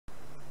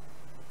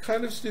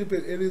kind of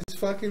stupid. It is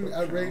fucking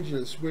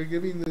outrageous. We're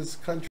giving this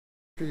country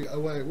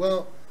away.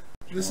 Well,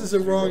 this is a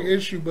wrong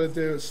issue, but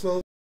they're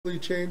slowly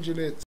changing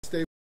it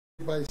state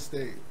by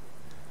state.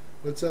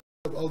 What's up,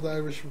 Old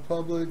Irish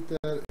Republic?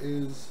 That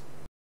is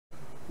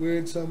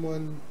weird.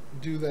 Someone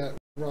do that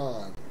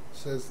wrong.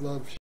 Says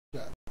Love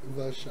Shot.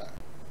 The Shot.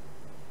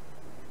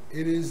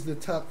 It is the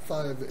top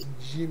 5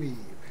 Jimmy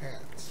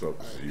Pants.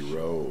 What's up,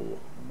 Zero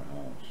in the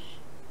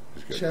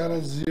house?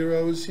 Channel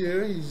Zero's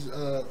here. He's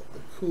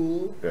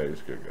cool. Yeah,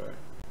 he's a good guy.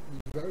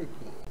 He's very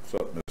cool. What's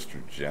up,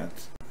 Mr.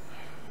 Gent?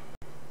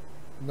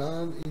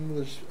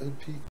 Non-English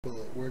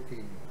people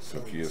working.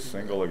 So he is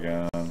single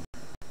again.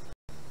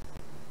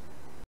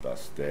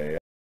 Best day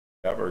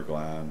ever,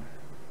 Glen.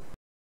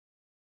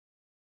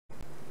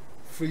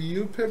 For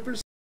you,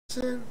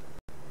 Pipperson?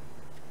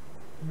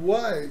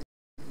 Why?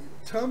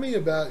 Tell me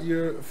about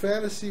your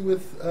fantasy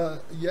with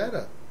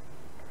Yetta.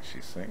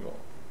 She's single.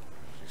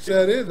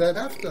 That is, that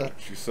after.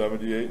 She's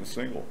 78 and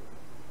single.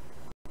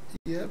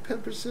 Yeah,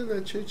 Pipperson,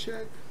 that chit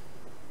check.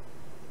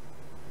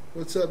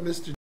 What's up,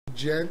 Mr.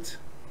 Gent?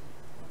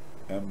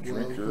 M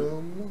Drinker.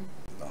 Welcome.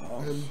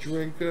 M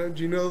Drinker.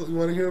 Do you know? You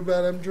want to hear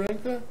about M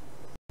Drinker?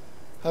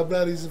 How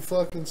about he's a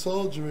fucking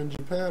soldier in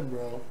Japan,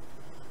 bro?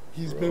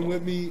 He's been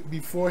with me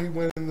before he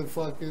went in the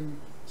fucking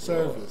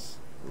service.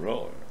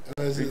 Really?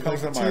 As he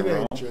comes like in my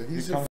room.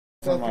 He's he a comes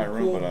fucking in my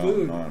room, cool but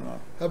dude. No.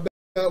 How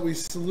about we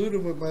salute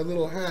him with my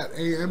little hat?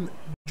 Hey, M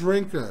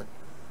Drinker.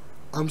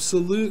 I'm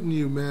saluting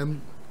you,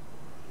 man.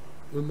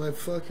 With my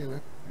fucking...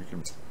 You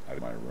can out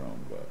of my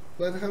room, but...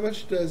 But how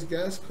much does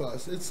gas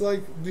cost? It's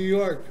like New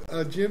York.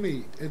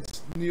 Jimmy,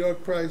 it's New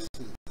York prices.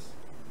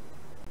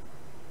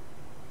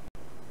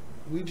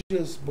 We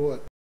just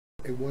bought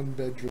a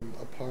 1-bedroom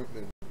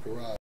apartment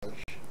garage.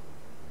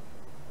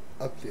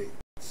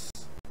 Updates.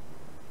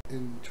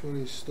 And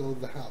 20 stole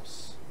the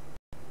house.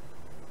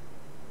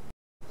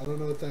 I don't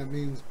know what that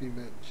means, B.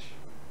 Mitch.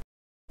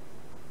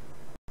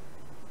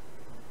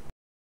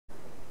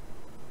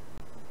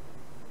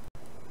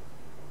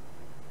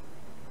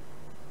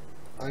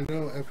 I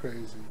know, I'm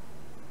crazy.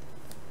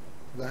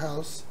 The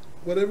house,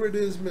 whatever it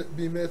is,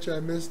 B. Mitch, I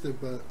missed it,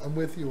 but I'm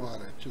with you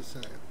on it. Just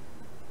saying.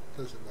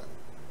 Doesn't matter.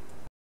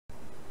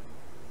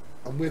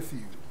 I'm with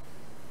you.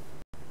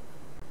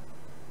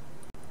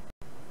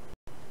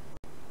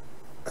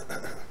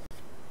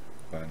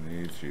 I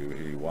need you.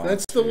 He wants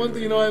That's the one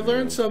thing, I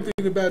learned something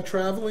you. about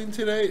traveling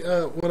today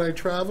when I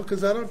travel,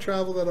 because I don't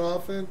travel that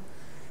often.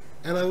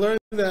 And I learned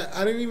that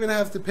I didn't even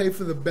have to pay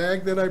for the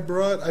bag that I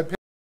brought. I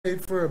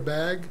paid for a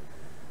bag.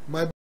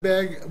 My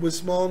bag was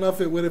small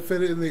enough it would have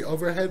fit in the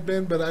overhead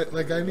bin, but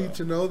I need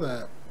to know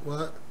that.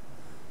 What?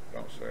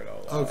 Don't say it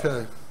out loud.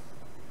 Okay.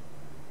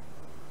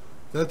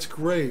 That's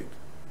great.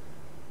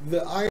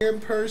 The I am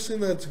person,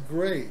 that's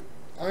great.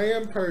 I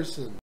am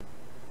person.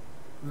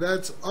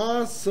 That's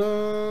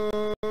awesome.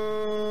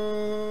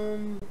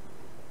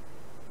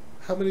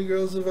 How many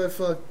girls have I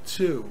fucked?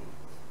 2.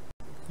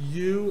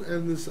 You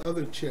and this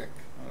other chick.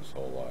 His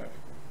whole life.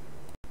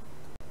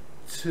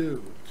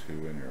 2. 2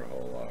 in your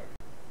whole life.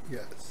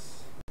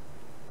 Yes.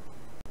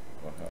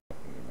 What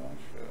happened to that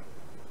shit?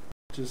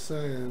 Just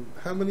saying.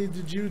 How many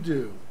did you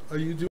do? Are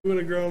you doing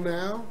a girl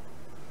now?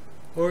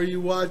 Or are you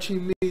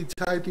watching me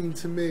typing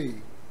to me?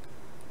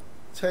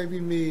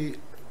 Typing me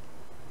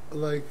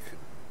like,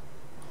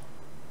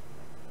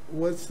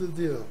 what's the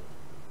deal?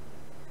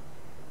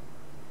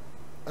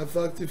 I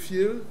fucked a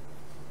few?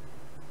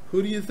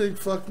 Who do you think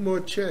fucked more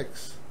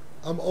chicks?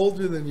 I'm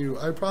older than you.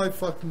 I probably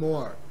fucked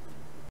more.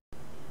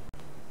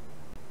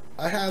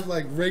 I had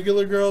like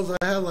regular girls.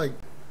 I had like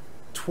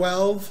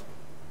 12.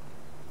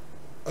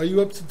 Are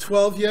you up to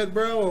 12 yet,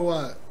 bro, or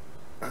what?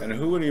 And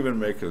who would even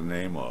make a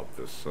name up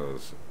that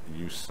says,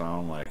 you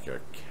sound like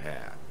a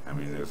cat? I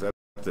mean, is that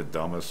the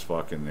dumbest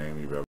fucking name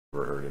you've ever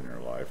heard in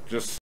your life?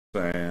 Just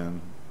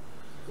saying.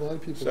 A lot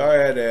of people.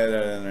 Sorry I had to add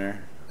that in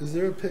there. Is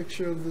there a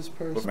picture of this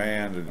person? But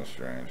man, it's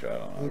strange. I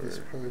don't know. Of this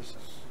person.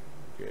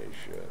 Gay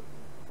shit.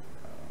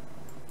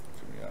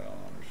 To me, I don't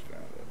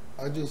understand it.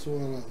 I just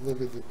want to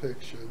look at the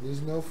picture.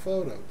 There's no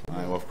photo.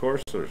 Well, of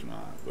course there's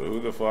not. But who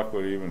the fuck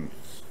would even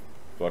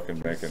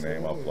fucking make a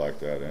name up like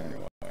that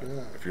anyway?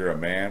 Yeah. If you're a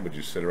man, would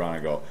you sit around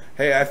and go,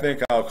 hey, I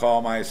think I'll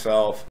call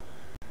myself,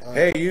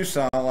 hey, you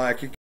sound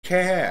like a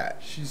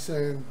cat? She's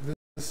saying,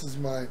 this is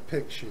my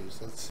pictures.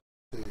 Let's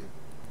see.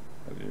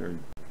 You're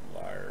a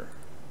liar.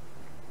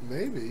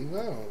 Maybe.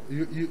 No.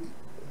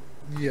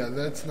 Yeah,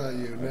 that's not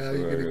you. Now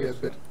you're going to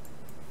get bit.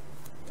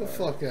 The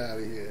fuck out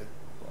of here.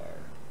 Liar.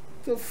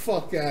 The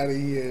fuck out of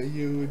here.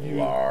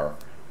 Liar.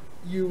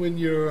 You and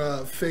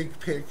your fake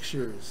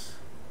pictures.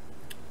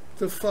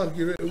 The fuck?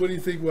 What do you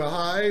think? We're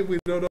high? We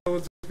don't know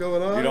what's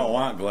going on? You don't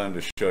want Glenn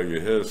to show you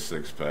his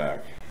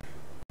 6-pack.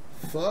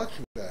 Fuck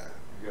that.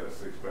 You got a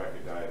 6-pack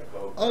of Diet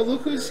Coke. Oh,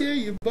 look who's here.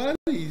 Your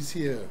buddy's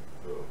here.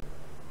 Who?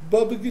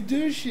 Bubba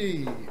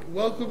Gadooshi.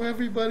 Welcome,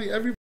 everybody.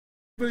 Everybody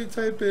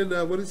type in,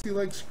 what is he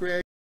like?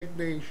 Scrag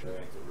Nation.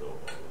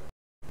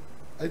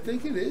 I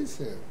think it is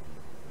him.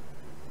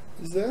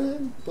 Is that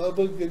him?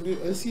 Bubba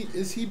Gadooshi.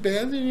 Is he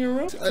banned in your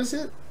room? Is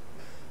it?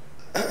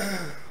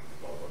 Bubba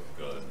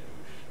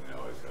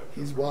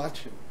He's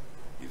watching.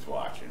 He's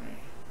watching me.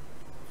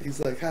 He's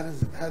like, how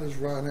does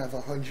Ron have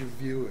 100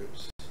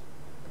 viewers?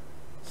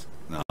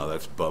 No,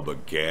 that's Bubba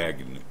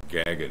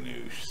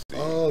Gaganoosh.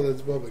 Oh,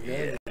 that's Bubba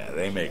Gaganoosh. Yeah,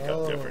 they make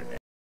up different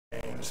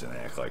names and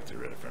act like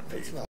they're different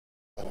people.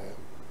 That's not him.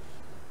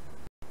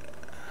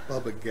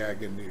 Bubba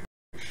Gaganoosh.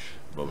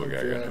 Bubba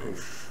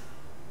Gaganoosh.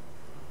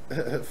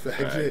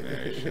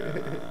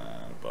 Faggot.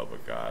 Bubba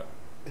got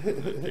the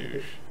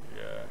douche.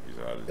 Yeah, he's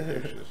out of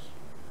douches.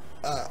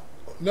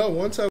 No,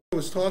 once I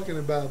was talking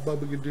about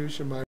Bubba Gadoosh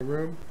in my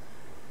room,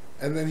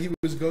 and then he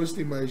was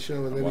ghosting my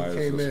show, and then he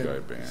came in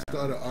and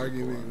started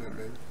arguing with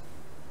me.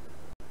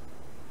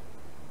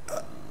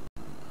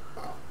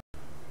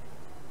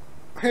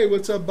 Hey,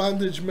 what's up,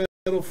 Bondage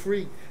Metal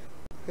Freak?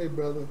 Hey,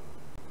 brother.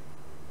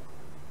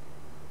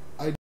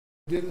 I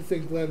didn't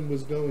think Glen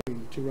was going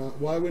to run.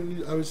 Why wouldn't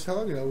you? I was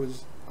telling you, I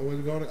was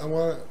going. I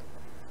want.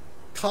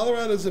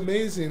 Colorado's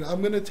amazing.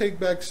 I'm gonna take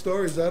back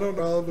stories. I don't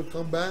know if I'll ever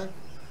come back,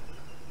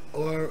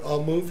 or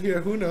I'll move here.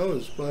 Who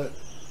knows? But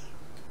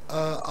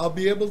I'll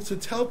be able to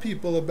tell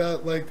people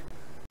about like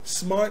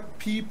smart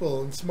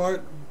people and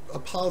smart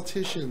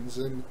politicians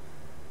and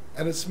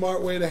a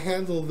smart way to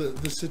handle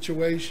the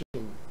situation.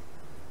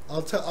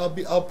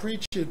 I'll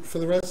preach it for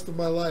the rest of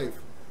my life.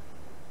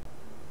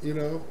 You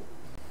know.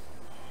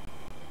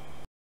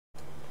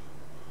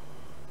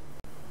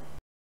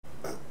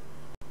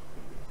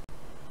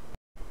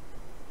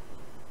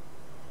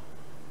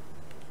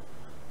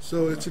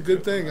 So it's a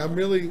good thing. I'm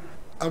really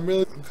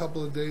a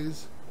couple of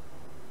days.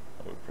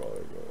 I would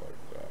probably go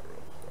like that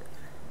real quick.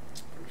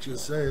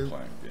 Just saying.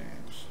 Playing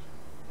games.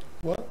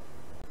 What?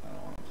 I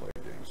don't want to play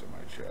games in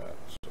my chat.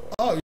 So.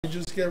 Oh, you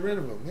just get rid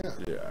of him, yeah.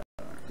 Yeah.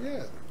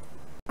 Yeah.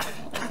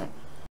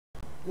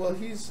 Well,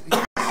 he's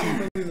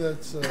somebody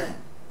that's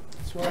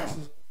swaps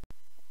his.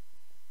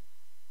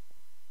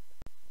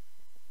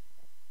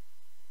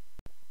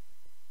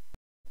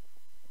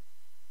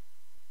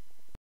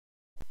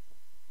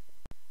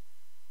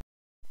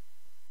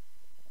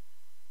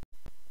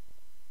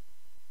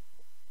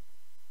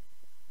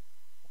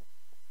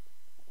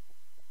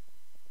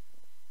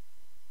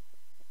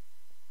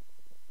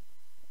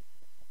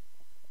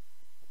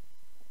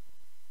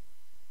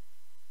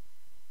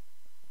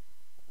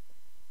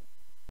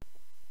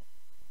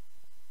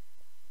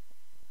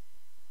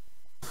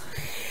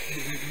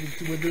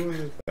 We're doing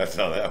it. That's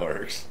how that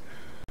works.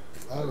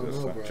 I don't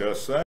know, bro.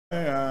 Just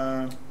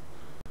saying.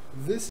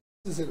 This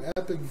is an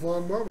epic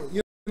Vaughn moment.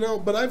 You know,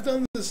 but I've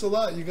done this a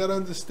lot. You got to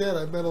understand,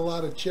 I've met a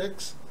lot of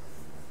chicks,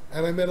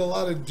 and I met a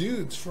lot of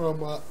dudes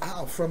from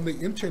the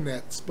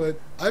internets. But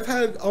I've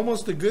had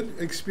almost a good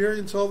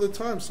experience all the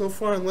time so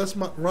far. Unless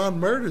Ron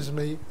murders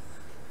me,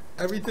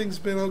 everything's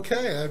been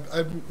okay.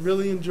 I'm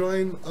really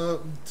enjoying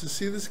to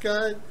see this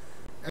guy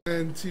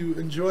and to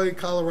enjoy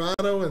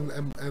Colorado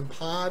and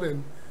pod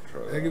and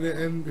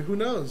who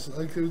knows?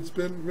 Like, it's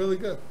been really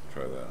good.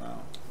 Try that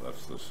out.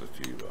 That's the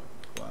sativa.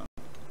 Wow.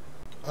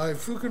 All right,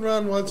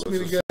 R0ckin'R0n wants me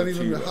to get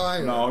even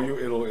higher. No,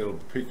 it'll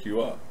pick you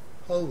up.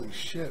 Holy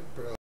shit,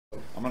 bro.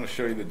 I'm going to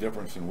show you the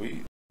difference in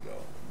weed.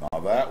 Though.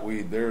 Now that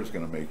weed there is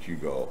going to make you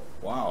go,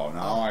 wow,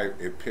 now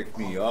it picked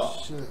me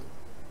up. Shit.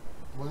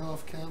 Am I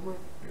off camera?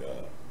 Yeah.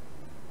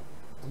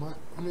 Am I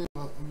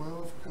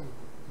off camera?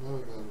 No,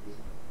 I gotta be.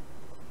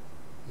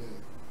 Yeah.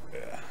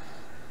 Yeah.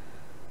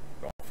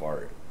 Don't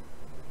fart.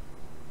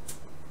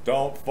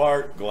 Don't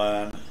fart,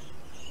 Glenn.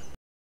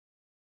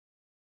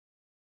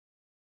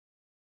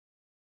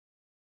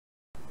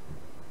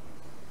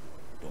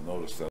 You'll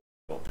notice that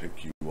it'll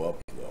pick you up,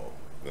 though,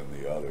 than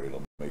the other.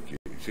 It'll make you...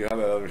 See how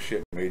that other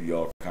shit made you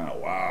all kind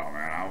of, wow,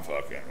 man, I'm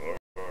fucking...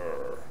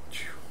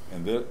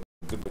 And this...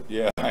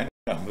 Yeah, I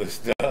know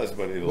this does,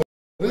 but it'll...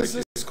 What is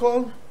this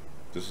called?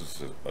 This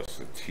is a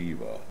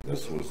sativa.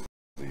 This was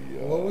the...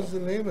 what was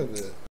the name of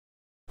it?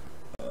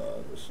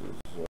 This is...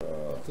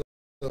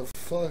 The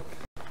fuck?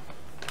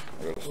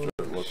 I gotta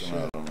start looking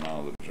at them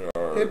now, the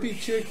jars. Hippie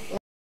chick.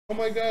 Oh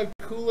my god,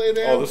 Kool-Aid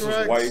Anthrax. Oh, this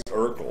is white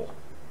Urkel.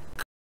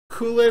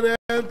 Kool-Aid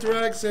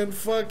Anthrax and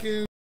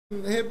fucking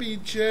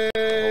hippie chick.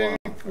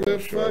 We're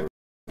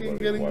fucking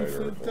getting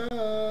food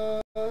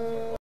up.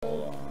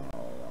 Hold on.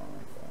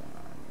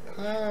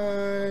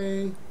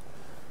 Hi.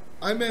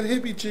 I met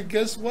hippie chick.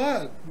 Guess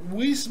what?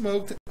 We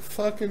smoked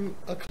fucking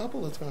a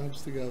couple of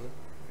times together.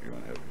 You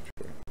want hippie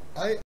chick?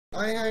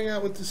 I hang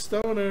out with the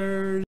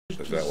stoners.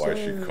 Is that why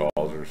she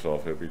calls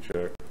herself hippie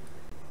chick?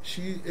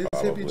 She is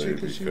hippie chick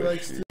because she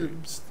likes to,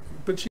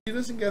 but she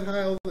doesn't get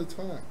high all the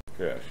time.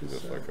 Yeah, she's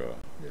just like a...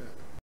 Yeah.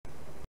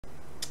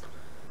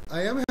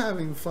 I am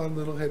having fun,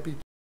 little hippie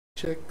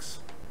chicks.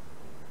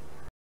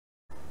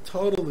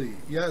 Totally,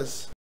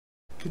 yes.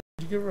 Could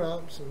you give her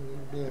up?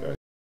 Yeah,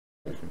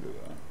 I can do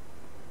that.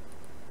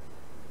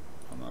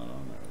 I'm not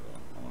on there,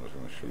 though. I'm just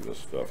going to show you this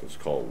stuff. It's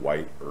called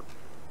white Earth.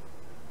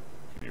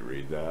 Can you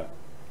read that?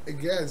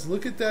 Yes,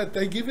 look at that.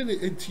 They give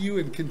it to you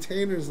in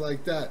containers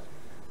like that.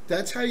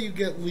 That's how you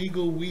get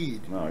legal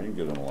weed. No, you can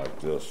get them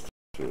like this,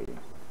 too.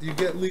 You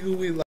get legal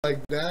weed like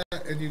that,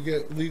 and you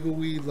get legal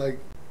weed like...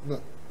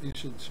 No, you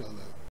shouldn't show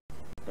that.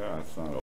 Yeah, it's not